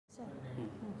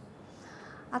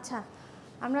আচ্ছা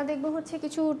আমরা দেখব হচ্ছে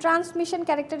কিছু transmission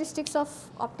characteristics of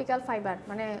optical fibre,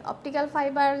 মানে অপটিক্যাল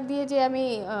ফাইবার দিয়ে যে আমি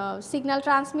সিগন্যাল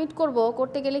ট্রান্সমিট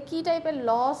করতে গেলে কি টাইপের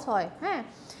লস হয়, হ্যাঁ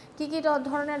কী কী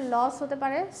ধরনের লস হতে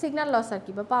পারে, সিগন্যাল লস আর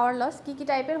কি বা পাওয়ার লস কী কী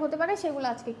টাইপের হতে পারে সেগুলো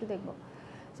আজকে একটু দেখব।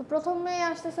 তো প্রথমে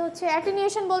আসতেছে হচ্ছে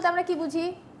অ্যাটেনিউয়েশন বলতে আমরা কি বুঝি,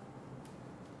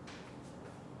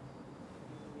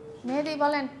 মেহেদি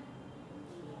বলেন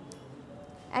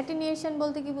অ্যাটেনিউয়েশন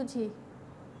বলতে কি বুঝি?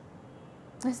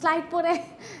 স্লাইড পরে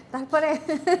তারপরে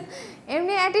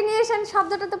এমনি অ্যাটেনিউয়েশন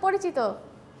শব্দটা তো পরিচিত,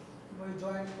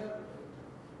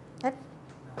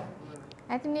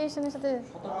 অ্যাটেনিউয়েশনের সাথে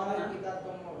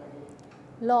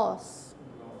লস,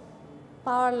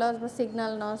 পাওয়ার লস বা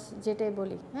সিগন্যাল লস যেটাই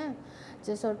বলি, হ্যাঁ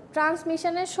যে সো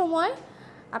ট্রান্সমিশনের সময়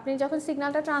আপনি যখন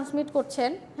সিগন্যালটা ট্রান্সমিট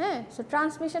করছেন, হ্যাঁ সো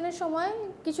ট্রান্সমিশনের সময়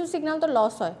কিছু সিগন্যাল তো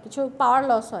লস হয়, কিছু পাওয়ার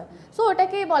লস হয়, সো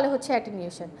ওটাকেই বলে হচ্ছে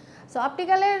অ্যাটেনিউয়েশন। সো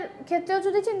অপটিক্যালের ক্ষেত্রেও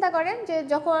যদি চিন্তা করেন যে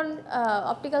যখন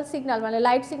অপটিক্যাল সিগন্যাল মানে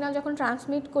লাইট সিগন্যাল যখন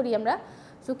ট্রান্সমিট করি আমরা,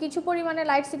 সো কিছু পরিমাণে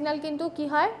লাইট সিগন্যাল কিন্তু কি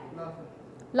হয়,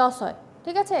 লস হয়,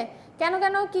 ঠিক আছে। কেন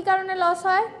কেন কী কারণে লস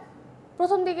হয়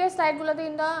প্রথম দিকে স্লাইডগুলোতে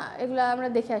কিন্তু এগুলো আমরা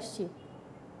দেখে আসছি,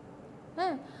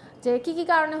 হ্যাঁ যে কী কী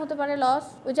কারণে হতে পারে লস।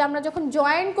 ওই যে আমরা যখন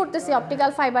জয়েন্ট করতেছি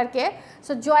অপটিক্যাল ফাইবারকে,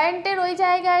 সো জয়েন্টের ওই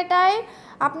জায়গাটায়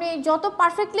আপনি যত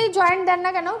পারফেক্টলি জয়েন্ট দেন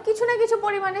না কেন কিছু না কিছু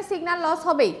পরিমাণে সিগন্যাল লস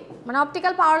হবেই, মানে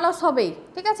অপটিক্যাল পাওয়ার লস হবেই,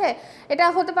 ঠিক আছে। এটা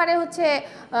হতে পারে হচ্ছে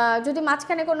যদি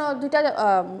মাঝখানে কোনো দুইটা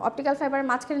অপটিক্যাল ফাইবারের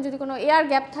মাঝখানে যদি কোনো এয়ার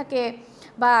গ্যাপ থাকে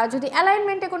বা যদি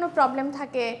অ্যালাইনমেন্টে কোনো প্রবলেম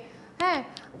থাকে, হ্যাঁ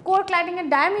কোর ক্লাইডিংয়ের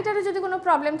ডায়ামিটারে যদি কোনো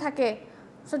প্রবলেম থাকে,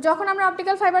 সো যখন আমরা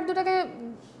অপটিক্যাল ফাইবার দুটাকে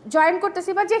জয়েন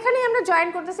করতেছি বা যেখানেই আমরা জয়েন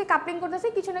করতেছি কাপলিং করতেছি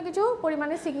কিছু না কিছু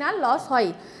পরিমাণে সিগন্যাল লস হয়।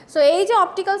 সো এই যে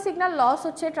অপটিক্যাল সিগন্যাল লস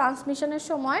হচ্ছে ট্রান্সমিশনের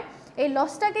সময়, এই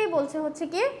লসটাকেই বলছে হচ্ছে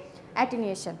কি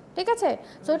অ্যাটেনিউয়েশন, ঠিক আছে।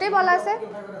 সো এটাই বলা আছে,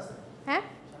 হ্যাঁ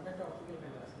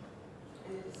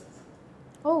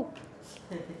ও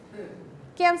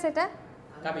কি আনছে এটা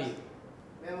কাবি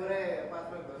মেমোরে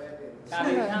পাসওয়ার্ড ধরে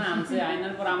কাবি খান আনছে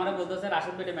আইনার পর আমারে বলতেছে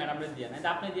রাশিদ বেটে ম্যাডামরে দিয়ে না,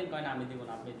 আপনি দিন কয় না আমি দিব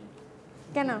না, আপনি দিন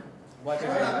কেন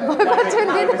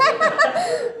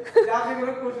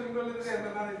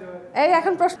এই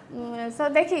এখন প্রশ্ন। সো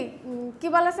দেখি কি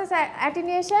বলেছে,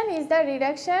 attenuation is the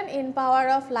reduction in power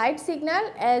of light signal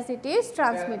as it is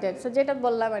transmitted. So যেটা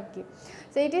বললাম আর কি,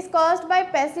 so it is caused by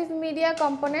passive media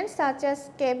components such as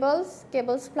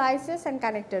cable splices and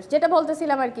connectors, যেটা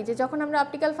বলতেছিলাম আর কি যে যখন আমরা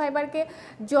অপটিক্যাল ফাইবারকে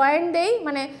জয়েন্ট দেই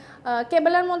মানে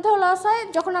কেবলের মধ্যেও লস হয়,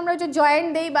 যখন আমরা ওই যে জয়েন্ট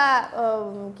দেই বা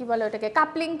কি বলে ওটাকে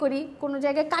কাপলিং করি কোনো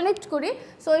জায়গায় কানেক্ট করি,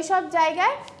 সো ওই সব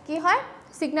জায়গায় কি হয়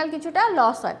সিগন্যাল কিছুটা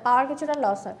লস হয়, পাওয়ার কিছুটা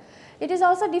লস হয়। It is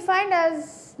also defined as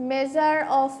measure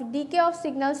of decay of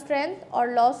signal strength or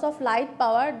loss of light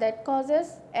power that causes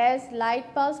as light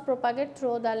pulse propagate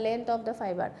through the length of the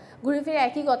fiber. ঘুরে ফিরে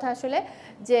একই কথা আসলে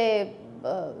যে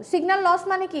সিগন্যাল লস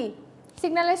মানে কি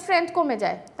সিগন্যালের স্ট্রেংথ কমে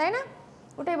যায়, তাই না,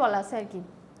 ওটাই বলা আছে আর কি,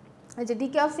 এই যে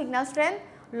decay of signal strength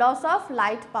loss of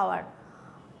light পাওয়ার,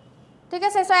 ঠিক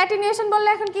আছে। সো অ্যাটেনিউয়েশন বললে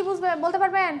এখন কি বুঝবে বলতে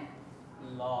পারবেন,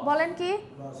 বলেন কি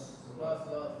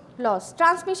লস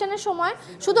ট্রান্সমিশনের সময়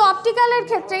শুধু অপটিক্যালের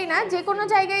ক্ষেত্রেই না যে কোনো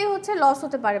জায়গায় হচ্ছে লস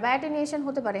হতে পারে বা অ্যাটেনিউয়েশন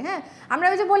হতে পারে, হ্যাঁ আমরা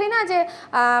ওই যে বলি না যে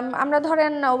আমরা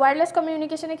ধরেন ওয়্যারলেস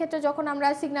কমিউনিকেশনের ক্ষেত্রে যখন আমরা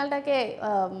সিগন্যালটাকে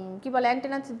কি বলে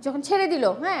অ্যান্টেনা যখন ছেড়ে দিল,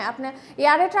 হ্যাঁ আপনি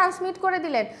এয়ারে ট্রান্সমিট করে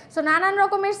দিলেন, সো নানান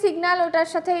রকমের সিগন্যাল ওটার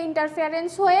সাথে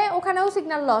ইন্টারফিয়ারেন্স হয়ে ওখানেও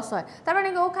সিগন্যাল লস হয়, তার মানে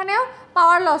ওখানেও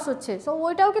পাওয়ার লস হচ্ছে, সো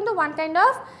ওইটাও কিন্তু ওয়ান কাইন্ড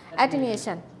অফ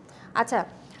অ্যাটেনিউয়েশন। আচ্ছা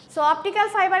সো অপটিক্যাল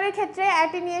ফাইবারের ক্ষেত্রে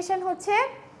অ্যাটেনিউয়েশন হচ্ছে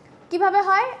কিভাবে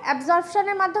হয়,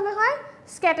 অ্যাবজর্পশনের মাধ্যমে হয়,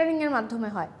 স্ক্যাটারিংয়ের মাধ্যমে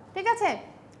হয়, ঠিক আছে।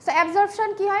 সো অ্যাবজর্পশন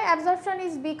কি হয়, absorption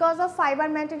is because of fibre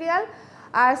material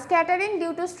R scattering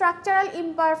due to structural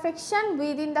imperfection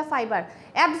within the fibre.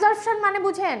 Absorption মানে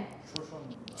বুঝেন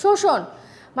শোষণ,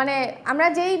 মানে আমরা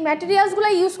যেই ম্যাটেরিয়ালসগুলো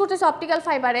ইউজ করতেছি অপটিক্যাল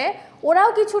ফাইবারে ওরাও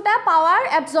কিছুটা পাওয়ার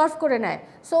অ্যাবজর্ব করে নেয়,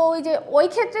 সো ওই যে ওই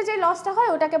ক্ষেত্রে যে লসটা হয়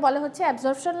ওটাকে বলে হচ্ছে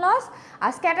অ্যাবজর্পশন লস।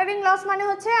 আর স্ক্যাটারিং লস মানে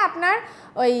হচ্ছে আপনার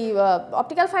ওই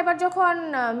অপটিক্যাল ফাইবার যখন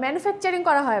ম্যানুফ্যাকচারিং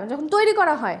করা হয় যখন তৈরি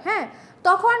করা হয়, হ্যাঁ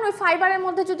তখন ওই ফাইবারের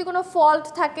মধ্যে যদি কোনো ফল্ট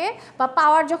থাকে বা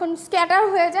পাওয়ার যখন স্ক্যাটার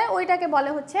হয়ে যায় ওইটাকে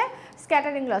বলে হচ্ছে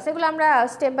স্ক্যাটারিং লস। এগুলো আমরা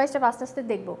স্টেপ বাই স্টেপ আস্তে আস্তে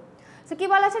দেখব। সো কী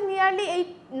বলা আছে, nearly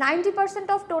 90%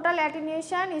 of total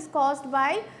attenuation is caused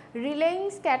by রিলেইং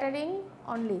scattering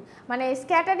only, মানে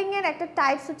স্ক্যাটারিংয়ের একটা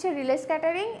টাইপস হচ্ছে রিলে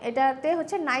স্ক্যাটারিং, এটাতে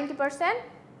হচ্ছে 90%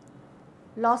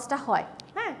 লসটা হয়,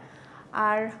 হ্যাঁ।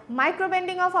 আর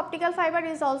মাইক্রোবেন্ডিং of optical fibre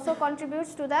is also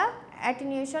contributes to the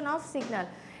attenuation of signal.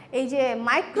 এই যে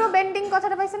মাইক্রোবেন্ডিং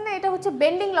কথাটা পাইছেন না, এটা হচ্ছে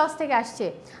বেন্ডিং লস থেকে আসছে।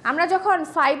 আমরা যখন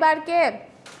ফাইবারকে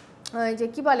যে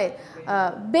কি বলে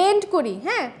বেন্ড করি,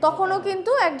 হ্যাঁ তখনও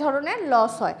কিন্তু এক ধরনের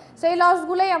লস হয়, সো এই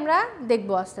লসগুলোই আমরা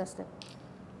দেখবো আস্তে আস্তে।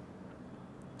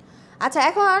 আচ্ছা,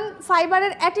 এখন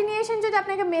ফাইবারের অ্যাটেনুয়েশন যদি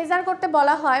আপনাকে মেজার করতে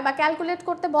বলা হয় বা ক্যালকুলেট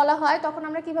করতে বলা হয় তখন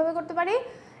আমরা কিভাবে করতে পারি?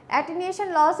 Attenuation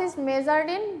loss is measured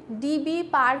in DB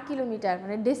per kilometre,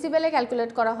 মানে ডেসিবেলে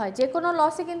ক্যালকুলেট করা হয়। যে কোনো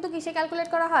লসই কিন্তু কিসে ক্যালকুলেট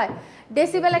করা হয়?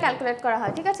 ডেসিবেলে ক্যালকুলেট করা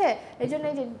হয়, ঠিক আছে? এই জন্য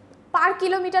এই যে পার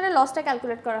কিলোমিটারে লসটা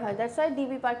ক্যালকুলেট করা হয়, that's why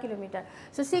DB per kilometre.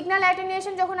 So signal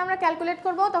attenuation যখন আমরা ক্যালকুলেট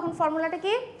করব তখন ফর্মুলাটা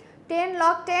কি? 10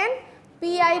 log 10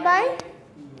 pi বাই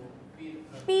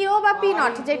পিও বা পি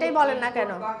নট, যেটাই বলেন না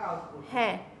কেন।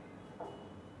 হ্যাঁ,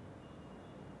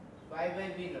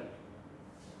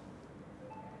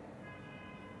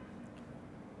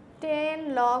 10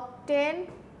 log 10।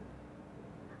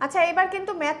 আচ্ছা, এবার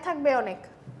কিন্তু ম্যাথ থাকবে অনেক,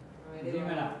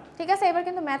 ঠিক আছে? এবার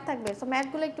কিন্তু ম্যাথ থাকবে, সো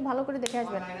ম্যাথগুলো একটু ভালো করে দেখে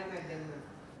আসবেন।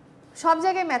 সব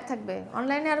জায়গায় ম্যাথ থাকবে,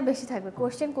 অনলাইনে আরো বেশি থাকবে,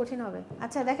 কোশ্চেন কঠিন হবে।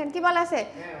 আচ্ছা দেখেন কি বলা আছে,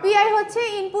 পিআই হচ্ছে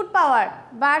ইনপুট পাওয়ার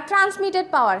বা ট্রান্সমিটেড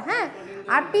পাওয়ার, হ্যাঁ,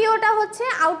 আর পিওটা হচ্ছে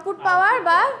আউটপুট পাওয়ার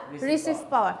বা রিসিভ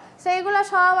পাওয়ার। সো এগুলো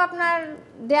সব আপনার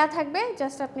দেয়া থাকবে,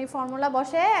 জাস্ট আপনি ফর্মুলা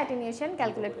বসে অ্যাটেনুয়েশন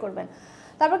ক্যালকুলেট করবেন।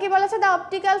 তারপর কি বলেছে, the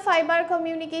optical fibre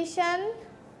communication,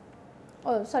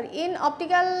 in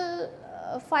optical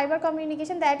fiber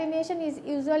communication the attenuation is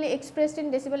usually expressed in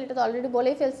decibel, এটা তো অলরেডি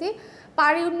বলেই ফেলছি।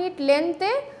 পার ইউনিট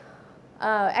লেন্থে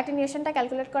অ্যাটেনুয়েশনটা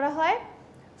ক্যালকুলেট করা হয়।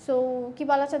 সো কি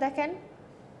বলা আছে দেখেন,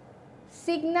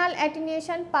 signal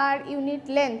attenuation per unit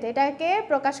length, এটাকে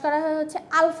প্রকাশ করা হয় হচ্ছে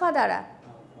আলফা দ্বারা,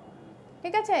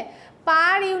 ঠিক আছে?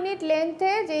 পার ইউনিট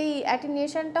লেন্থে যেই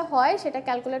অ্যাটেনুয়েশনটা হয় সেটা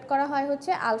ক্যালকুলেট করা হয়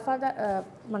হচ্ছে আলফা,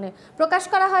 মানে প্রকাশ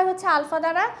করা হয় হচ্ছে আলফা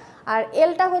দ্বারা, আর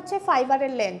এলটা হচ্ছে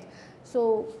ফাইবারের লেন্থ। সো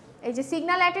এই যে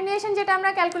সিগন্যাল অ্যাটেনুয়েশন যেটা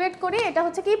আমরা ক্যালকুলেট করি এটা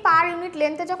হচ্ছে কি পার ইউনিট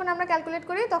লেন্থে যখন আমরা ক্যালকুলেট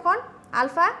করি তখন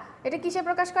আলফা এটা কিসে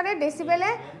প্রকাশ করে?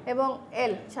 ডেসিবেলে, এবং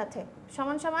এল সাথে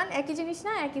সমান সমান একই জিনিস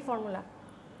না, একই ফর্মুলা।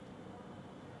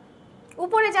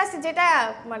 উপরে জাস্ট যেটা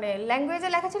মানে ল্যাঙ্গুয়েজে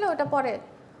লেখা ছিল ওটা পরে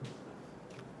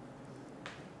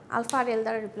আলফা আর এল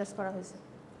দ্বারা রিপ্লেস করা হয়েছে,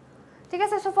 ঠিক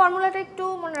আছে? সো ফর্মুলাটা একটু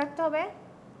মনে রাখতে হবে।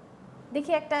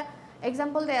 দেখি একটা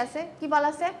এক্সাম্পল দেয়া আছে, কি বলা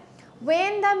আছে,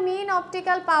 when the mean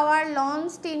optical power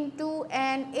launched into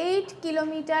an 8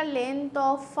 kilometer length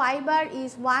of fiber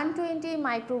is 120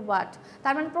 microwatt।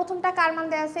 তার মানে প্রথমটা কার মান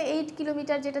দেয়া আছে? 8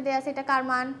 কিলোমিটার যেটা দেয়া আছে এটা কার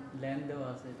মান? লেন্থ দেওয়া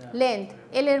আছে, এটা লেন্থ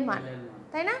এল এর মান,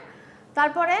 তাই না?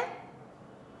 তারপরে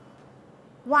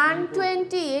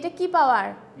 120 এটা কি পাওয়ার?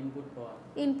 ইনপুট পাওয়ার,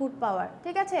 ইনপুট পাওয়ার,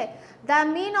 ঠিক আছে? The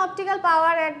mean optical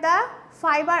power at the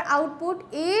fibre output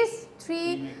is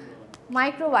 3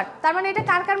 microwatt. তার মানে এটা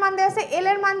কার কার মান দেয়া আছে? এল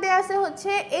এর মান দেয়া আছে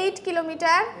হচ্ছে 8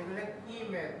 কিলোমিটার। এগুলা কি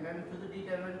ম্যাম শুধু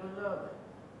ডিটারমাইন করলে হবে?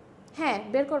 হ্যাঁ,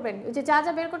 বের করবেন, ওই যে যা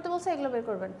যা বের করতে বলছে এগুলো বের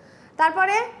করবেন।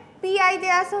 তারপরে পিআই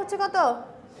দেয়া আছে হচ্ছে কত?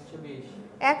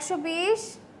 120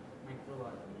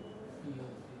 মাইক্রোওয়াট।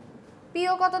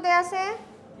 পিও কত দেয়া আছে?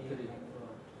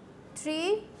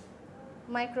 3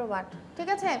 মাইক্রোওয়াট, ঠিক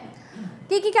আছে?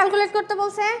 কি কি ক্যালকুলেট করতে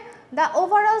বলছে? The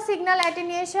overall signal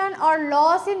attenuation or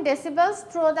loss in decibels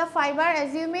through the fiber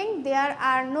assuming there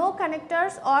are no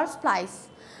connectors or splice।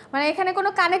 মানে এখানে কোনো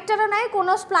কানেক্টরও নাই,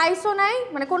 কোনো স্প্লাইসও নাই,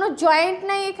 মানে কোনো জয়েন্ট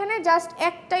নাই এখানে, জাস্ট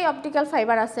একটাই অপটিক্যাল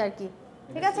ফাইবার আছে আর কি,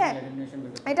 ঠিক আছে?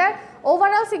 এটার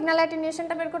ওভারঅল সিগন্যাল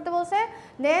অ্যাটেনুয়েশনটা বের করতে বলছে।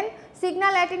 দেন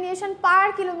signal attenuation per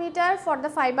kilometre for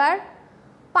the fibre,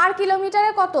 পার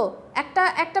কিলোমিটারে কত?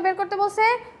 একটা বের করতে বলছে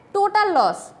টোটাল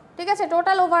লস, ঠিক আছে?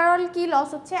 টোটাল ওভারঅল কি লস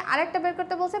হচ্ছে, আরেকটা বের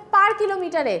করতে বলছে পার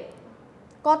কিলোমিটারে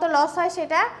কত লস হয়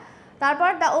সেটা। তারপর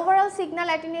the overall signal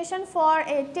attenuation for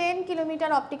a 10 kilometre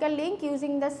optical link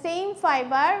using the same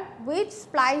fibre with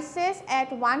স্প্লাইসেস at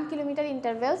 1 kilometre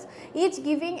intervals each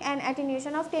giving an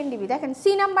attenuation of 10 dB। দেখেন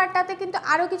সি নাম্বারটাতে কিন্তু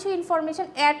আরও কিছু ইনফরমেশন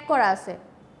অ্যাড করা আছে।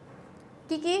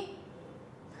 কি কি?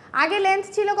 আগে লেন্থ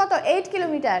ছিল কত? 8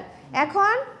 কিলোমিটার,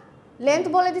 এখন লেন্থ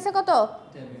বলে দিছে কত?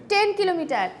 10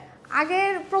 কিলোমিটার।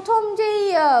 আগের প্রথম যেই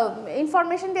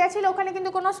ইনফরমেশন দেওয়া ছিল ওখানে কিন্তু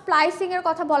কোনো স্প্লাইসিং এর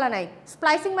কথা বলা নাই।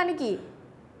 স্প্লাইসিং মানে কি?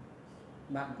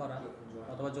 ভাগ করা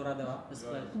অথবা জোড়া দেওয়া,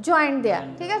 জয়েন্ট দেয়া,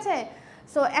 ঠিক আছে?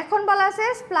 সো এখন বলা আছে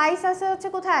স্প্লাইস আছে হচ্ছে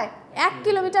কোথায়? 1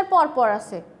 কিলোমিটার পর পর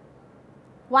আছে,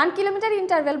 1 কিলোমিটার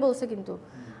ইন্টারভেল বলছে কিন্তু,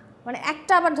 মানে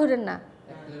একটা আবার ধরেন না,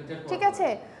 ঠিক আছে?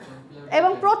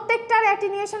 এবং প্রত্যেকটার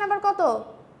অ্যাটেনুয়েশন আবার কত?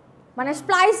 মানে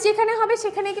স্প্লাইস যেখানে হবে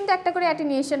সেখানে কিন্তু একটা করে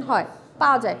অ্যাটেনুয়েশন হয়,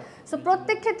 পাওয়া যায়। সো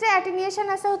প্রত্যেক ক্ষেত্রে অ্যাটেনুয়েশন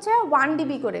আছে হচ্ছে 1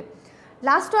 dB করে।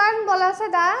 লাস্ট ওয়ান বলা আছে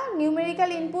the numerical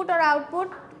input or output,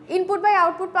 input by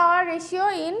output power ratio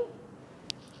in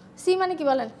C মানে কি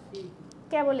বলেন?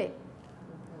 কে বলে?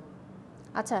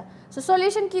 আচ্ছা, সো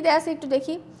সলিউশন কি দেয়া আছে একটু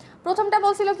দেখি। প্রথমটা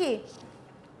বলছিল কি?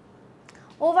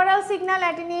 Overall signal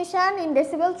attenuation in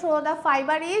decibel through the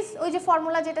fibre is, ওই যে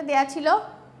ফর্মুলা যেটা দেয়া ছিল,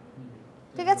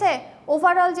 ঠিক আছে?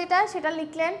 ওভারঅল যেটা সেটা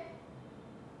লিখলেন,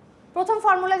 প্রথম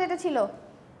ফর্মুলা যেটা ছিল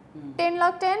 10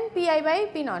 log 10 pi by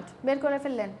P not বের করে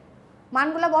ফেললেন,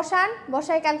 মানগুলো বসান,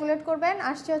 বসায় ক্যালকুলেট করবেন,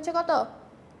 আসছে হচ্ছে কত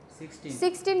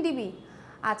 16 ডিবি।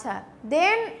 আচ্ছা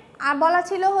দেন বলা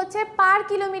ছিল হচ্ছে পার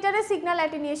কিলোমিটারে সিগন্যাল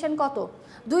অ্যাটেনুয়েশন কত।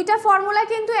 দুইটা ফর্মুলা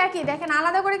কিন্তু একই, দেখেন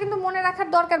আলাদা করে কিন্তু মনে রাখার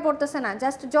দরকার পড়তেছে না,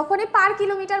 জাস্ট যখনই পার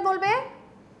কিলোমিটার বলবে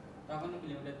তখনই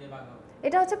কিলোমিটার দিয়ে ভাগ হবে।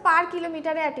 এটা হচ্ছে পার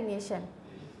কিলোমিটারে অ্যাটেনুয়েশন।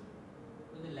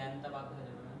 যদি লেন্থটা ভাগ হয়ে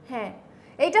যাবে না, হ্যাঁ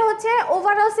এইটা হচ্ছে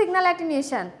ওভারঅল সিগন্যাল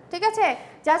অ্যাটেনুয়েশন, ঠিক আছে।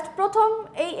 জাস্ট প্রথম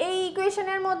এই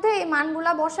ইকুয়েশনের মধ্যে এই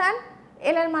মানগুলা বসান,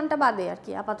 এল এর মানটা বাদে আর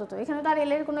কি আপাতত, এখানে তো আর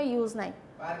এল এর কোনো ইউজ নাই।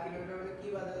 পার কিলোমিটার মানে কি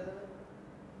বাদে যাবে?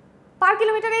 পার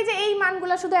কিলোমিটারে এই যে এই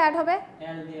মানগুলো শুধু অ্যাড হবে,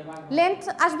 এল দিয়ে ভাগ লেন্থ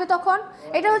আসবে তখন,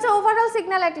 এটা হচ্ছে ওভারঅল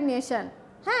সিগন্যাল অ্যাটেনুয়েশন।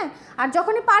 হ্যাঁ আর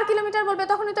যখনই পার কিলোমিটার বলবে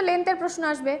তখনই তো লেন্থের প্রশ্ন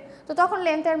আসবে, তো তখন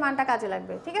লেন্থের মানটা কাজে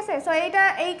লাগবে, ঠিক আছে। সো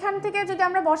এইখান থেকে যদি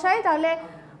আমরা বসাই তাহলে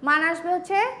মান আসবে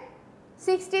হচ্ছে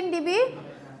 16 ডিবি।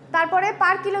 তারপরে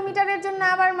পার কিলোমিটারের জন্য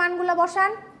আবার মানগুলো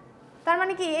বসান, তার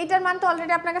মানে কি এইটার মান তো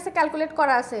অলরেডি আপনার কাছে ক্যালকুলেট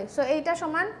করা আছে। সো এইটা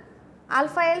সমান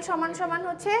আলফা এল সমান সমান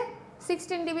হচ্ছে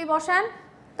 16 ডিবি বসান,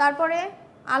 তারপরে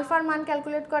আলফার মান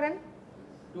ক্যালকুলেট করেন,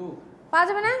 2 পাওয়া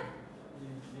যাবে না?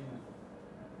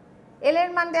 এল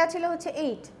এর মান দেওয়া ছিল হচ্ছে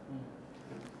 8,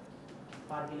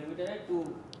 পার কিলোমিটারে 2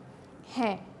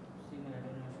 হ্যাঁ সিগন্যাল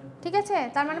অ্যাটেনুয়েশন। ঠিক আছে,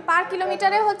 তার মানে পার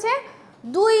কিলোমিটারে হচ্ছে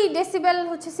 2 ডেসিবেল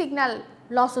হচ্ছে সিগন্যাল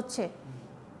লস হচ্ছে,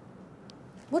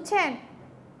 বুঝছেন?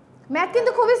 ম্যাথ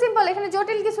কিন্তু খুবই সিম্পল, এখানে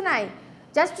জটিল কিছু নাই,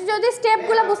 জাস্ট যদি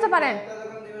স্টেপগুলো বুঝতে পারেন। একটা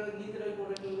যখন দিবেন নিচের ওই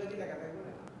কোডগুলো কি লেখা থাকবে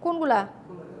না? কোনগুলা?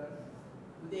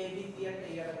 যদি ABC একটা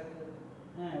ইয়া লেখা থাকবে।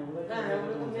 হ্যাঁ ওগুলো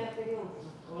তো ম্যাথ থেকে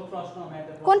ওগুলো প্রশ্ন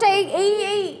ম্যাথের প্রশ্ন। কোনটা?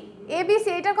 এই এবিসি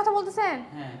এটার কথা বলতেছেন?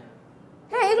 হ্যাঁ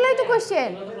হ্যাঁ এগুলাই তো কোশ্চেন।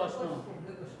 এগুলো তো প্রশ্ন।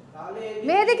 তাহলে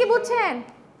মেহেদি কি বুঝছেন?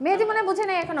 মেহেদি মনে বুঝে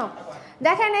নাই এখনো।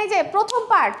 দেখেন এই যে প্রথম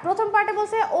পার্টে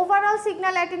বলছে overall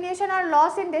signal attenuation R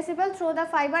loss in decibel through the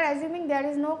fibre assuming there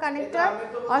is no connector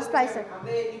or splicer.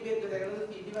 আমরা এই বের করে দেখেন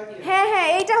সিটি বাকি আছে। হ্যাঁ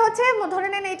এইটা হচ্ছে ধরে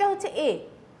নেন এইটা হচ্ছে এ,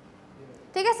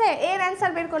 ঠিক আছে, এর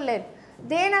অ্যান্সার বের করলেন।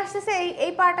 দেন আসতেছে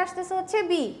এই পার্ট আসতেছে হচ্ছে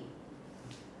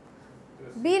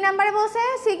বি নাম্বারে বলছে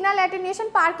signal attenuation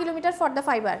per kilometre for the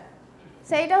fibre,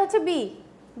 সেইটা হচ্ছে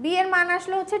বি এর মান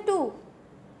আসলো হচ্ছে 2,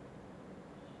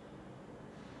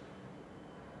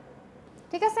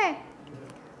 ঠিক আছে।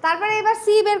 তারপরে এবার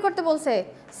সি বের করতে বলছে,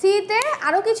 সিতে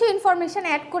আরো কিছু ইনফরমেশন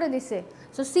অ্যাড করে দিছে।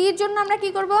 সো সি এর জন্য আমরা কি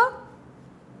করব,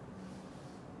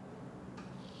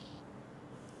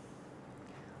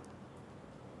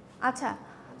 আচ্ছা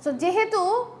সো যেহেতু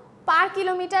পার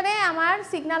কিলোমিটারে আমার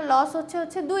সিগন্যাল লস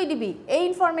হচ্ছে 2 ডিবি, এই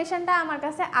ইনফরমেশনটা আমার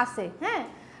কাছে আছে। হ্যাঁ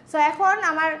সো এখন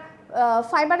আমার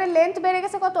ফাইবারের লেন্থ বেড়ে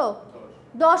গেছে কত,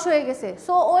 10 হয়ে গেছে।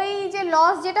 সো ওই যে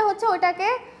লস যেটা হচ্ছে ওইটাকে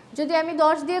যদি আমি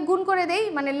 10 দিয়ে গুণ করে দেই,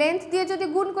 মানে লেন্থ দিয়ে যদি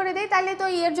গুণ করে দেই, তাহলে তো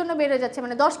এর জন্য বেড়ে যাচ্ছে,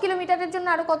 মানে 10 কিলোমিটারের জন্য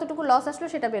আরো কতটুকু লস আসলো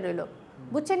সেটা বেরোইলো,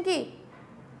 বুঝছেন কি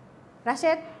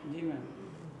রাশেদ? জি ম্যাম।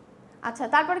 আচ্ছা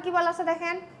তারপরে কি বলা আছে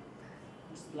দেখেন,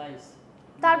 স্প্লাইস।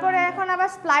 তারপরে এখন আবার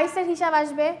স্প্লাইসের হিসাব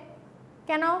আসবে,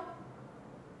 কেন?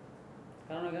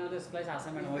 কারণ এখানে তো স্প্লাইস আছে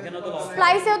ম্যাডাম, ওখানেও তো লস।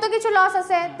 স্প্লাইসেও তো কিছু লস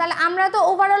আছে, তাহলে আমরা তো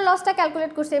ওভারঅল লসটা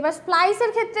ক্যালকুলেট করছি, এবার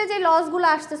স্প্লাইসের ক্ষেত্রে যে লসগুলো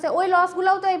আসতেছে ওই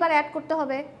লসগুলোও তো এবার অ্যাড করতে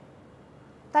হবে।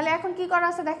 তাহলে এখন কি করা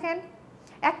আছে দেখেন,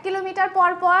 1 কিলোমিটার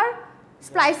পর পর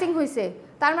স্প্লাইসিং হয়েছে,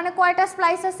 তার মানে কয়টা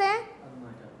স্প্লাইস আছে?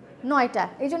 9টা।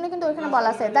 এই জন্য কিন্তু ওইখানে বলা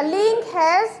আছে দ্য লিঙ্ক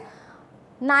হ্যাজ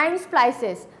 9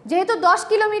 স্প্লাইসেস। যেহেতু 10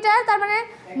 কিলোমিটার, তার মানে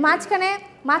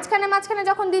মাঝখানে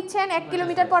যখন দিচ্ছেন 1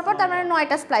 কিলোমিটার পর পর, তার মানে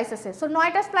 9টা স্প্লাইস আছে। সো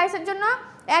 9টা স্প্লাইসের জন্য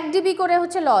 1 ডিবি করে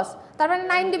হচ্ছে লস, তার মানে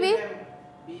 9 ডিবি।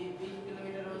 20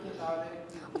 কিলোমিটার হচ্ছে তাহলে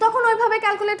তখন ওইভাবে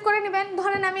ক্যালকুলেট করে নেবেন।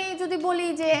 ধরেন আমি যদি বলি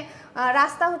যে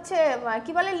রাস্তা হচ্ছে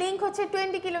কি বলে লিঙ্ক হচ্ছে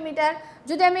 20 কিলোমিটার,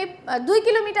 যদি আমি 2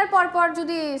 কিলোমিটার পর পর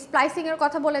যদি স্প্লাইসিং এর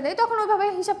কথা বলে দেই, তখন ওইভাবে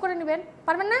হিসাব করে নেবেন,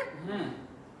 পারবেন না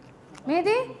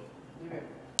মেহেদি?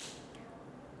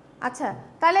 আচ্ছা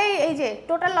তাহলে এই যে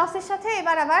টোটাল লসের সাথে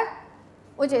এবার আবার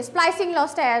ওই যে স্প্লাইসিং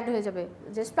লসটা অ্যাড হয়ে যাবে,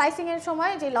 যে স্প্লাইসিং এর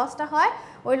সময় যে লসটা হয়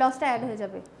ওই লসটা অ্যাড হয়ে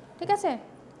যাবে, ঠিক আছে।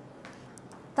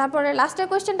 তারপরে লাস্টের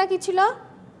কোয়েশ্চেনটা কি ছিল?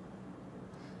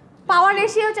 পাওয়ার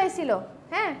রেশিও চাইছিল,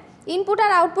 হ্যাঁ ইনপুট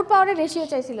আর আউটপুট পাওয়ারের রেশিও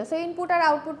চাইছিল। সো ইনপুট আর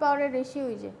আউটপুট পাওয়ারের রেশিও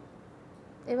ওই যে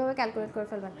এভাবে ক্যালকুলেট করে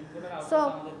ফেলবেন। সো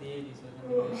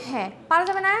হ্যাঁ পারা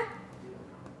যাবে না,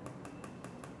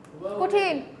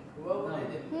 কঠিন।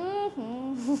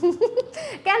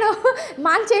 কেন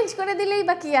মান চেঞ্জ করে দিলেই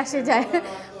বা কি আসে যায়,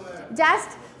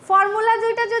 জাস্ট ফর্মুলা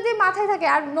দুইটা যদি মাথায় থাকে,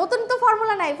 আর নতুন তো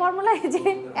ফর্মুলা নাই, ফর্মুলা এই যে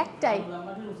একটাই।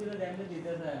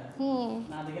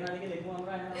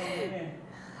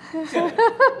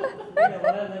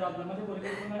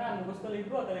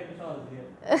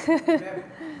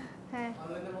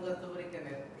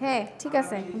 হ্যাঁ ঠিক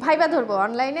আছে, ভাইবা ধরবো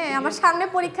অনলাইনে, আমার সামনে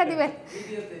পরীক্ষা দিবেন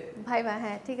ভাইবা।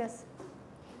 হ্যাঁ ঠিক আছে।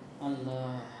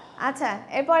 আচ্ছা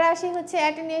এরপরে আসি হচ্ছে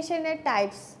অ্যাটেনুয়েশনের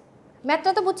টাইপস।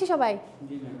 ম্যাথটা তো বুঝছি সবাই,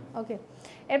 জি ম্যাম। ওকে।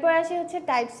 এরপর আসি হচ্ছে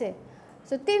টাইপসে।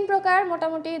 সো 3 প্রকার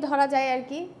মোটামুটি ধরা যায় আর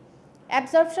কি,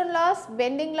 অ্যাবজর্পশন লস,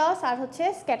 বেন্ডিং লস আর হচ্ছে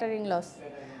scattering loss.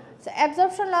 So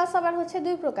absorption loss আবার হচ্ছে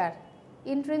 2 প্রকার,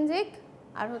 ইন্ট্রিনজিক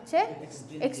আর হচ্ছে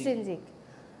এক্সট্রিনজিক।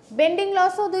 বেন্ডিং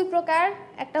লসও 2 প্রকার,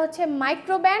 একটা হচ্ছে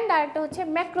মাইক্রো ব্যান্ড আর একটা হচ্ছে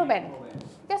ম্যাক্রো ব্যান্ড,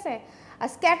 ঠিক আছে। আর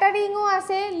স্ক্যাটারিংও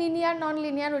আছে, লিনিয়ার নন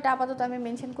লিনিয়ার, ওটা আপাতত আমি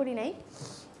মেনশন করি নাই।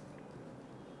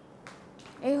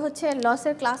 এই হচ্ছে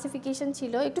লসের ক্লাসিফিকেশন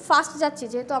ছিল, একটু ফাস্ট যাচ্ছি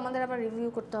যেহেতু আমাদের আবার রিভিউ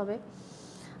করতে হবে।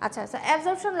 আচ্ছা আচ্ছা,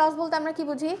 অ্যাবজর্পশন লস বলতে আমরা কি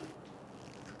বুঝি?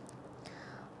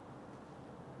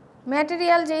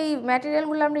 ম্যাটেরিয়াল, যেই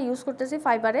ম্যাটেরিয়ালগুলো আমরা ইউজ করতেছি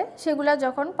ফাইবারে, সেগুলো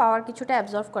যখন পাওয়ার কিছুটা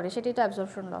অ্যাবজর্ব করে সেটাই তো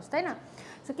অ্যাবজর্পশন লস, তাই না?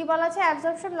 সো কি বলা আছে,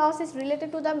 absorption loss is related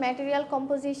to the material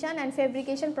composition and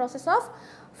fabrication process of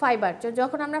fibre.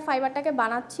 যখন আমরা ফাইবারটাকে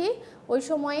বানাচ্ছি ওই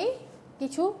সময়ই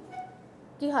কিছু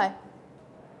কি হয়,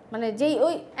 মানে যেই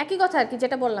ওই একই কথা আর কি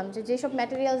যেটা বললাম, যে যেসব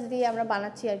ম্যাটেরিয়ালস দিয়ে আমরা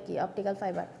বানাচ্ছি আর কি optical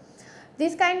fibre,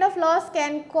 this kind of loss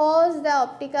can cause the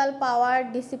optical power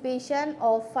dissipation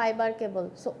of fibre cable.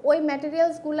 So ওই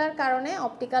ম্যাটেরিয়ালসগুলোর কারণে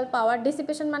অপটিক্যাল পাওয়ার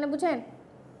ডিসিপেশন মানে বুঝেন,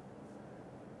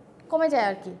 কমে যায়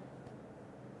আর কি,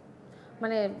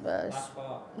 মানে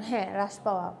হ্যাঁ হ্রাস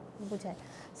পাওয়া বোঝায়।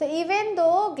 So even though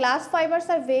glass fibres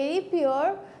are very pure,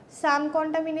 some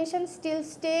contamination still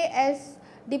stay as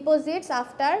deposits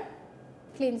after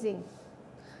cleansing.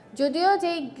 যদিও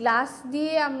যেই গ্লাস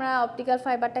দিয়ে আমরা অপটিক্যাল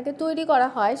ফাইবারটাকে তৈরি করা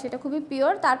হয় সেটা খুবই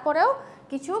পিওর, তারপরেও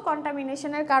কিছু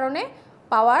কন্টামিনেশনের কারণে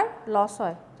পাওয়ার লস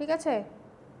হয়, ঠিক আছে।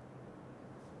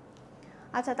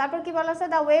 আচ্ছা তারপর কি বলা আছে,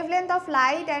 the wavelength of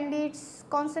light and it's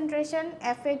concentration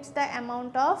effects the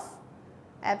amount of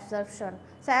absorption.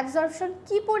 So absorption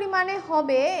কী পরিমাণে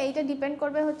হবে এইটা ডিপেন্ড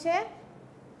করবে হচ্ছে,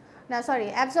 না সরি,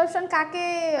 অ্যাবজর্পশন কাকে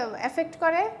এফেক্ট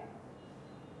করে,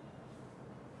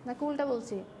 না উল্টা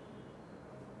বলছি,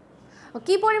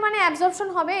 কি পরিমাণে অ্যাবজর্পশন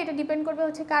হবে এটা ডিপেন্ড করবে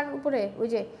হচ্ছে কার উপরে, ওই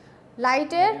যে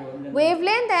লাইটের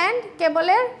ওয়েভলেন্থ অ্যান্ড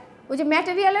কেবলের ওই যে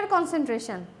ম্যাটেরিয়ালের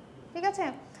কনসেন্ট্রেশন, ঠিক আছে।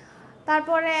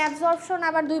 তারপরে অ্যাবজর্পশন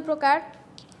আবার 2 প্রকার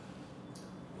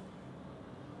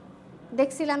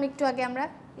দেখছিলাম একটু আগে আমরা,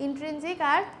 ইন্ট্রিনজিক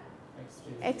আর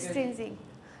এক্সট্রিনজিক।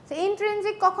 সো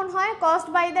ইন্ট্রিনজিক কখন হয়, caused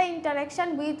by the interaction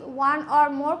with one or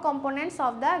more components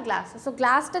of the glass. So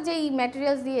গ্লাসটা যেই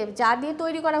ম্যাটেরিয়ালস দিয়ে যা দিয়ে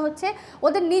তৈরি করা হচ্ছে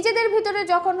ওদের নিজেদের ভিতরে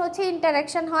যখন হচ্ছে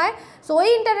ইন্টারাকশন হয়, সো ওই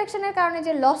ইন্টারাকশনের কারণে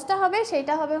যে লসটা হবে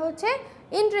সেইটা হবে হচ্ছে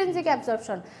ইন্ট্রিনজিক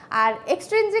অ্যাবজর্পশন। আর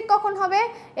এক্সট্রিনজিক কখন হবে,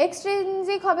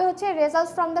 এক্সট্রিনজিক হবে হচ্ছে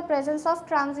results from the presence of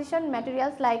transition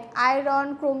materials like iron,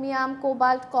 chromium,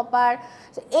 cobalt, copper.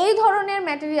 এই ধরনের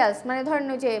ম্যাটেরিয়ালস মানে ধরেন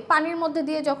ওই যে পানির মধ্যে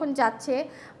দিয়ে যখন যাচ্ছে,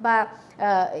 বা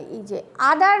এই যে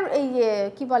আদার এই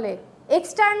কি বলে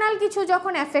এক্সটার্নাল কিছু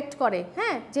যখন এফেক্ট করে,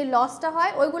 হ্যাঁ, যে লসটা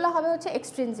হয় ওইগুলো হবে হচ্ছে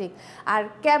এক্সট্রিনজিক। আর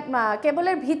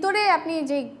কেবলের ভিতরে আপনি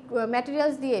যে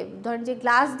ম্যাটেরিয়ালস দিয়ে ধরেন যে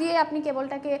গ্লাস দিয়ে আপনি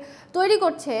কেবলটাকে তৈরি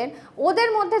করছেন, ওদের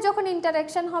মধ্যে যখন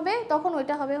ইন্টারাকশন হবে তখন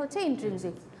ওইটা হবে হচ্ছে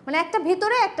ইন্ট্রিনজিক, মানে একটা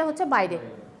ভিতরে একটা হচ্ছে বাইরে।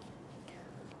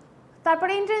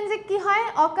 তারপরে ইন্ট্রিনজিক কি হয়,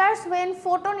 occurs when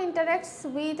photon interacts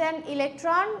with an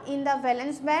electron in the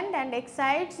valence band and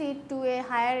excites it to a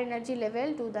higher energy level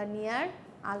to the near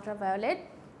ultraviolet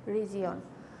region.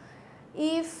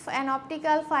 If an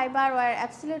optical fiber were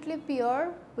absolutely pure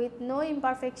with no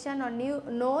imperfection or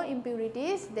no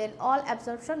impurities, then all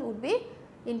absorption would be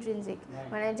intrinsic.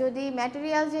 মানে যদি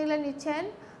material যেগুলো নিচ্ছেন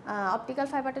optical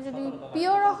ফাইবারটা যদি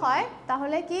পিওরও হয়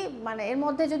তাহলে কি মানে এর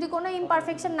মধ্যে যদি কোনো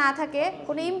ইমপারফেকশন না থাকে,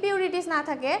 কোনো ইমপিউরিটিস না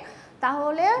থাকে,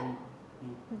 তাহলে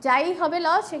যাই হবে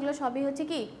লস সেগুলো সবই হচ্ছে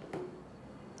কি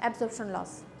অ্যাবজর্পশন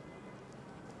লস।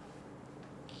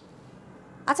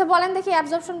 আচ্ছা বলেন দেখি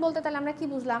অ্যাবজর্পশন বলতে তাহলে আমরা কি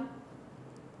বুঝলাম,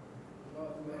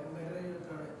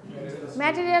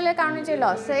 ম্যাটেরিয়ালের কারণে যে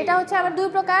লস। সো এটা হচ্ছে আবার 2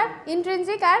 প্রকার,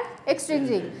 ইন্ট্রিনজিক আর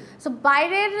এক্সট্রিনজিক। সো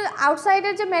বাইরের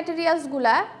আউটসাইডের যে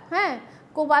ম্যাটেরিয়ালসগুলা, হ্যাঁ,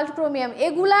 কোবাল্ট, ক্রোমিয়াম,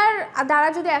 এগুলার দ্বারা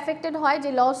যদি অ্যাফেক্টেড হয়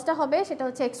যে লসটা হবে সেটা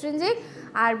হচ্ছে এক্সট্রিনজিক।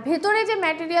 আর ভেতরে যে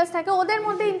ম্যাটেরিয়ালস থাকে ওদের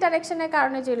মধ্যে ইন্টারাকশনের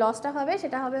কারণে যে লসটা হবে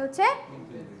সেটা হবে হচ্ছে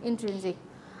ইন্ট্রিনজিক।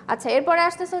 আচ্ছা এরপরে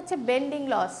আসতেছে হচ্ছে বেন্ডিং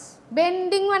লস।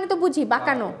 বেন্ডিং মানে তো বুঝি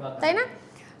বাঁকানো, তাই না?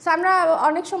 সো আমরা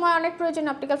অনেক সময় অনেক প্রয়োজন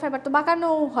অপটিক্যাল ফাইবার তো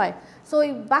বাঁকানোও হয়। সো ওই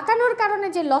বাঁকানোর কারণে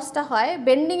যে লসটা হয়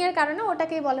বেন্ডিংয়ের কারণে,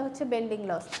 ওটাকেই বলে হচ্ছে বেন্ডিং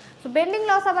লস। তো বেন্ডিং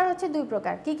লস আবার হচ্ছে 2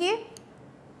 প্রকার, কি কি,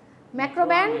 ম্যাক্রো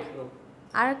ব্যান্ড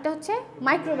আর একটা হচ্ছে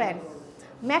মাইক্রো ব্যান্ড।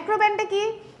 ম্যাক্রো ব্যান্ডে কি,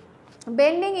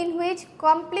 bending in which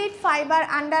complete fiber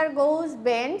undergoes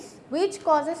bends which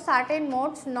causes certain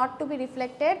modes not to be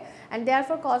reflected and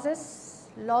therefore causes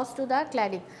loss to the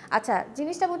cladding. আচ্ছা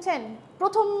জিনিসটা বুঝছেন,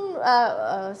 প্রথম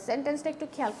সেন্টেন্সটা একটু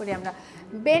খেয়াল করি আমরা,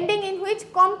 bending in which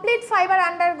complete fibre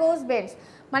আন্ডারগোজ বেন্ডস,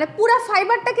 মানে পুরো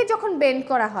ফাইবারটাকে যখন বেন্ড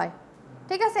করা হয়,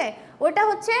 ঠিক আছে, ওইটা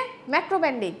হচ্ছে ম্যাক্রো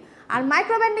বেন্ডিং। আর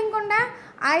মাইক্রো বেন্ডিং কোনটা?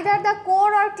 Either the core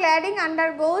or cladding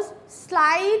আন্ডারগোজ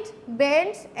slide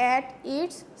বেন্ডস at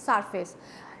it's surface.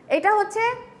 এটা হচ্ছে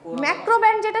ম্যাক্রো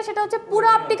ব্যান্ড, যেটা সেটা হচ্ছে পুরো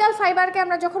অপটিক্যাল ফাইবারকে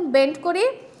আমরা যখন বেন্ড করি।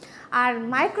 আর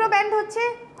মাইক্রো ব্যান্ড হচ্ছে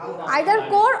আইদার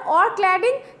কোর অর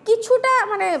ক্ল্যাডিং কিছুটা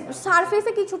মানে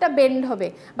সারফেসে কিছুটা বেন্ড হবে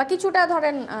বা কিছুটা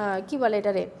ধরেন কি বলে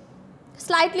এটারে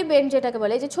স্লাইটলি বেন্ড যেটাকে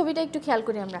বলে। এই যে ছবিটা একটু খেয়াল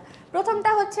করি আমরা,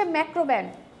 প্রথমটা হচ্ছে ম্যাক্রো ব্যান্ড,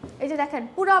 এই যে দেখেন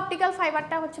পুরো অপটিক্যাল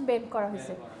ফাইবারটা হচ্ছে বেন্ড করা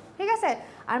হয়েছে, ঠিক আছে।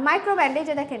 আর মাইক্রো ব্যান্ড এই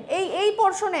যে দেখেন এই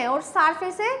পোর্শনে ওর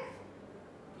সারফেসে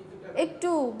একটু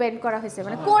বেন্ড করা হয়েছে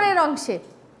মানে কোরের অংশে,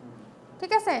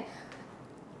 ঠিক আছে।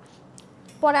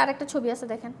 পরে আরেকটা ছবি আছে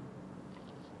দেখেন,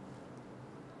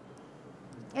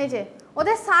 এই যে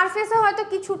ওদের সারফেসে হয়তো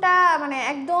কিছুটা মানে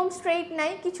একদম স্ট্রেইট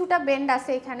নাই, কিছুটা বেন্ড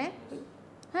আছে এখানে,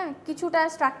 হ্যাঁ কিছুটা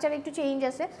স্ট্রাকচার একটু চেঞ্জ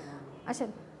আছে। আসেন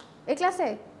এই ক্লাসে।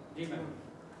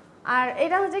 আর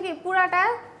এটা হচ্ছে কি পুরাটা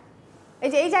এই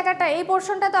যে এই জায়গাটা এই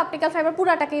পোর্শনটা তো অপটিক্যাল ফাইবার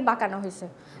পুরাটাকেই বাঁকানো হয়েছে।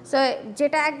 সো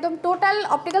যেটা একদম টোটাল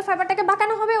অপটিক্যাল ফাইবারটাকে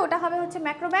বাঁকানো হবে ওটা হবে হচ্ছে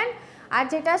ম্যাক্রো ব্যান্ড, আর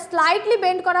যেটা স্লাইটলি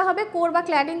বেন্ড করা হবে কোর বা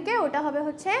ক্ল্যাডিংকে ওটা হবে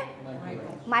হচ্ছে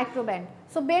মাইক্রো ব্যান্ড।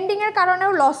 সো বেন্ডিংয়ের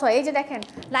কারণেও লস হয়। এই যে দেখেন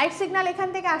লাইট সিগন্যাল এখান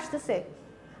থেকে আসতেছে,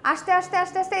 আস্তে আস্তে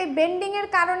আস্তে আস্তে এই বেন্ডিংয়ের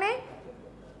কারণে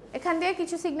এখান থেকে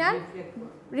কিছু সিগন্যাল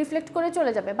রিফ্লেক্ট করে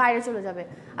চলে যাবে, বাইরে চলে যাবে।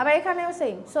 আবার এখানেও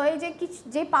সেম। সো এই যে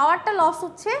যে পাওয়ারটা লস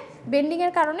হচ্ছে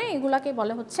বেন্ডিংয়ের কারণে এগুলাকে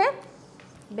বলে হচ্ছে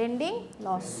বেন্ডিং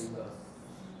লস।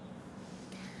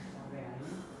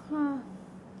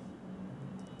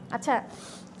 আচ্ছা,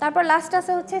 তারপর লাস্ট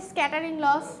আছে হচ্ছে স্ক্যাটারিং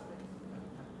লস।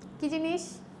 কি জিনিস?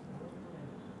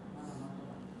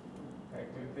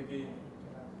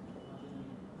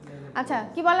 আচ্ছা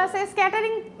কি বলা আছে?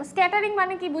 স্ক্যাটারিং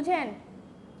মানে কি বুঝেন?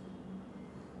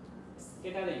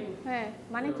 হ্যাঁ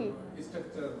মানে কি?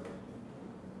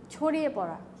 ছড়িয়ে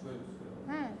পড়া,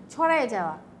 হ্যাঁ ছড়ায়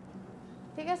যাওয়া,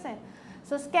 ঠিক আছে।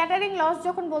 সো স্ক্যাটারিং লস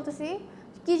যখন বলতেছি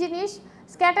কি জিনিস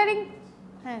স্ক্যাটারিং,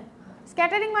 হ্যাঁ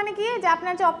স্ক্যাটারিং মানে কি যে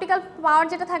আপনার যে অপটিক্যাল পাওয়ার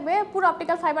যেটা থাকবে পুরো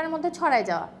অপটিক্যাল ফাইবারের মধ্যে ছড়ায়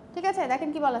যাওয়া, ঠিক আছে। দেখেন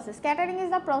কি বলা আছে, scattering is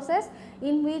the process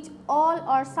in which all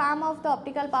or some of the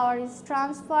optical power is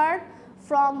transferred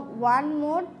from one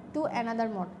mode to another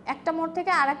mode. একটা মোড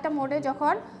থেকে আর একটা মোডে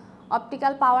যখন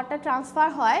অপটিক্যাল পাওয়ারটা ট্রান্সফার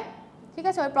হয়, ঠিক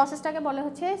আছে, ওই প্রসেসটাকে বলে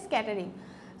হচ্ছে স্ক্যাটারিং।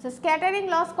 সো স্ক্যাটারিং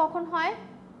লস কখন হয়?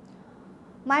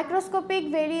 Microscopic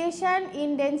variation in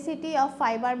density of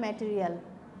fibre material.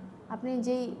 আপনি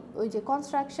যেই ওই যে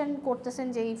কনস্ট্রাকশন করতেছেন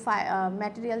যেই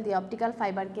ম্যাটেরিয়াল দিয়ে অপটিক্যাল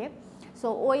ফাইবারকে, সো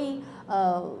ওই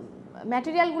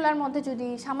ম্যাটেরিয়ালগুলোর মধ্যে যদি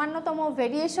সামান্যতম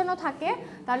ভেরিয়েশনও থাকে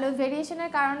তাহলে ওই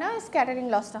ভেরিয়েশনের কারণে স্ক্যাটারিং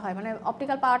লসটা হয়, মানে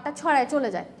অপটিক্যাল পাওয়ারটা ছড়ায় চলে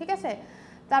যায়, ঠিক আছে।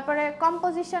 তারপরে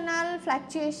compositional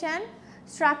fluctuation,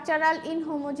 structural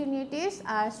ইনহোমোজিনিটিস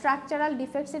R structural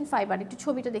defects in fibre. একটু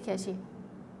ছবিটা দেখে আসি।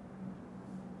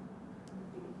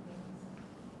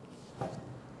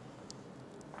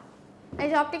 এই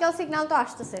যে অপটিক্যাল সিগন্যাল তো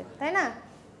আসতেছে তাই না,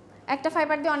 একটা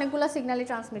ফাইবার দিয়ে অনেকগুলো সিগন্যালই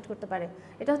ট্রান্সমিট করতে পারে।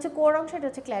 এটা হচ্ছে কোর অংশ, এটা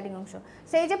হচ্ছে ক্ল্যাডিং অংশ।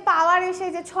 সেই যে পাওয়ার এসে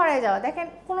যে ছড়ায় যাওয়া, দেখেন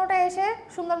কোনোটা এসে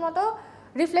সুন্দর মতো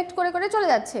রিফ্লেক্ট করে করে চলে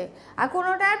যাচ্ছে, আর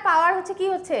কোনোটার পাওয়ার হচ্ছে কি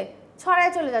হচ্ছে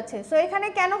ছড়ায় চলে যাচ্ছে। সো এখানে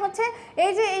কেন হচ্ছে,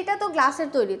 এই যে এইটা তো গ্লাসের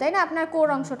তৈরি তাই না আপনার কোর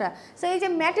অংশটা, সো এই যে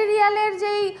ম্যাটেরিয়ালের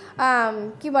যেই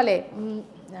কি বলে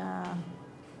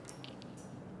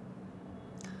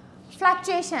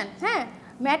ফ্লাকচুয়েশন, হ্যাঁ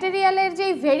ম্যাটেরিয়ালের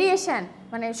যেই ভেরিয়েশন,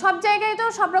 মানে সব জায়গায় তো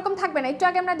সব রকম থাকবে না। একটু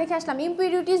আগে আমরা দেখে আসলাম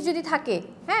ইম্পিউরিটিস যদি থাকে,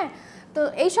 হ্যাঁ তো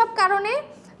এইসব কারণে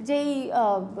যেই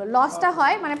লসটা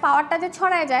হয় মানে পাওয়ারটা যে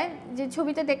ছড়ায় যায়, যে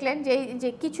ছবিতে দেখলেন যে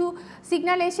কিছু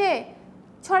সিগন্যাল এসে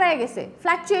ছড়ায় গেছে,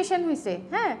 ফ্ল্যাকচুয়েশন হয়েছে,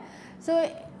 হ্যাঁ সো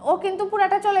ও কিন্তু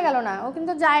পুরাটা চলে গেল না, ও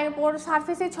কিন্তু যায় ওর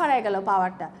সারফেসে ছড়ায় গেল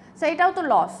পাওয়ারটা, সো এটাও তো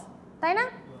লস তাই না।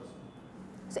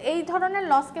 সো এই ধরনের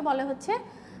লসকে বলে হচ্ছে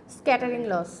স্ক্যাটারিং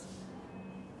লস,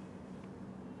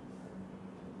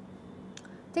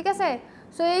 ঠিক আছে।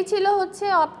 সো এই ছিল হচ্ছে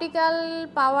অপটিক্যাল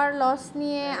পাওয়ার লস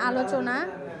নিয়ে আলোচনা।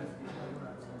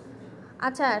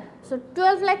 আচ্ছা, সো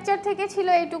 12 লেকচার থেকে ছিল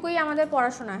এইটুকুই আমাদের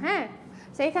পড়াশোনা, হ্যাঁ।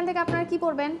 সো এইখান থেকে আপনারা কি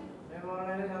পড়বেন?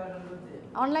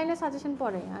 অনলাইনে সাজেশন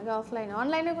পড়ে, আগে অফলাইনে।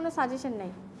 অনলাইনে কোনো সাজেশন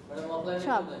নেই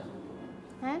সব,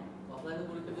 হ্যাঁ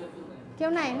কেউ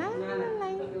নাই না,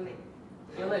 নাই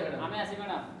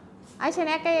আইসেন,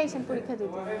 একাই আইসেন পরীক্ষা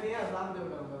দিতে।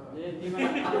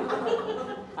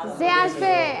 যে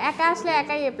আসবে একা আসলে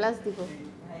একাই A+ দিব,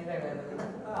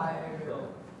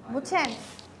 বুঝছেন।